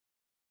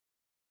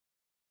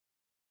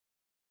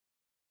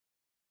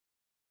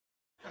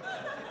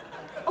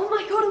Oh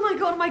my god, oh my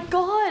god, oh my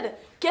god!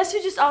 Guess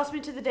who just asked me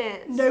to the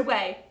dance? No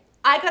way.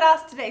 I got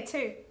asked today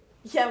too.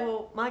 Yeah,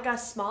 well, my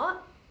guy's smart,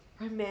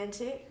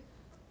 romantic,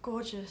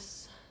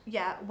 gorgeous.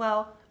 Yeah,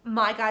 well,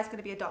 my guy's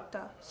gonna be a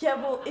doctor. Yeah,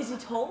 well, is he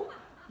tall?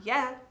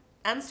 Yeah,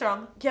 and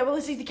strong. Yeah, well,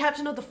 is he the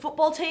captain of the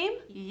football team?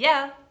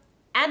 Yeah,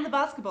 and the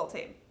basketball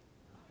team.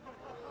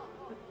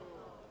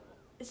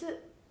 Is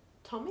it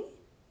Tommy?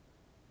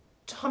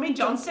 Tommy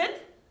Johnson?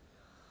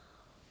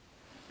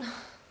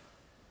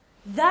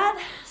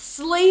 That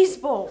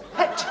sleazeball.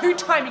 That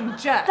two-timing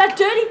jerk. That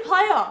dirty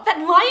player. That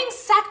lying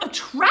sack of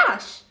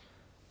trash.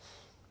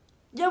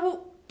 Yeah,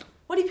 well,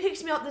 when he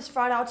picks me up this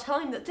Friday, I'll tell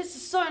him that this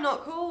is so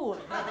not cool.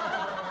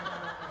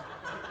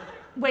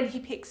 When he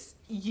picks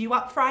you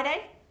up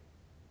Friday,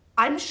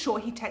 I'm sure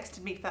he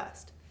texted me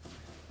first.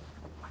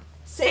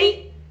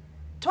 See?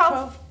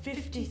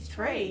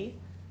 12:53.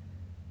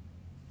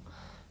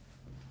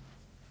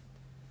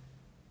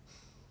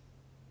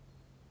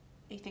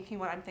 Are you thinking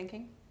what I'm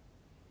thinking?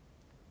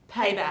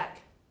 Payback.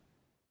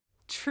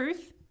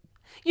 Truth?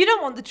 You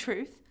don't want the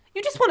truth.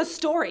 You just want a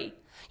story.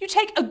 You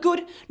take a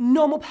good,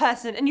 normal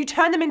person and you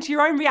turn them into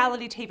your own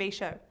reality TV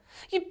show.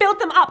 You build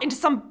them up into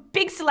some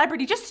big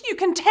celebrity just so you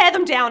can tear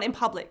them down in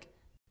public.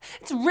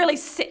 It's really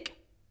sick.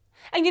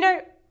 And you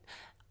know,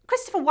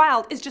 Christopher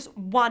Wilde is just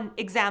one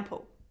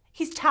example.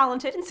 He's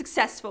talented and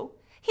successful.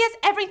 He has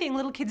everything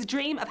little kids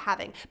dream of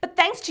having. But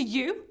thanks to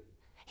you,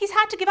 he's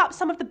had to give up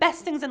some of the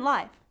best things in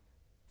life.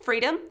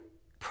 Freedom,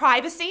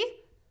 privacy,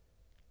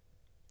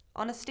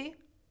 honesty.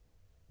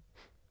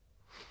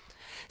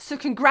 So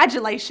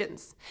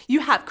congratulations, you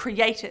have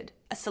created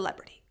a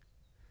celebrity.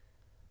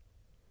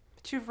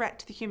 But you've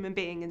wrecked the human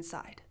being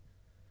inside.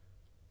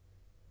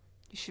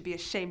 You should be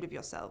ashamed of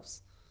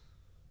yourselves.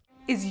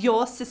 Is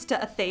your sister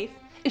a thief?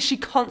 Is she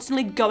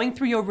constantly going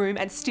through your room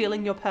and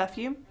stealing your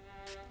perfume?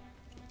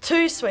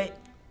 Too sweet.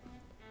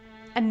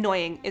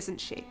 Annoying, isn't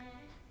she?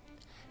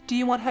 Do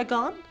you want her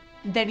gone?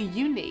 Then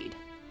you need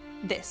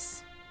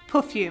this.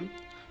 Perfume.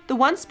 The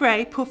one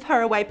spray poof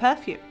her away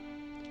perfume.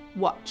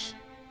 Watch.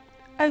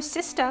 Oh,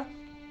 sister.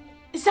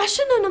 Is that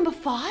Chanel number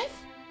 5?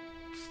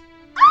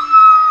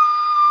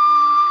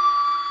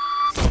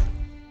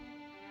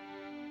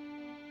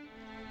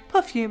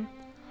 Perfume.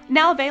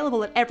 Now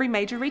available at every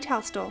major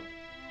retail store.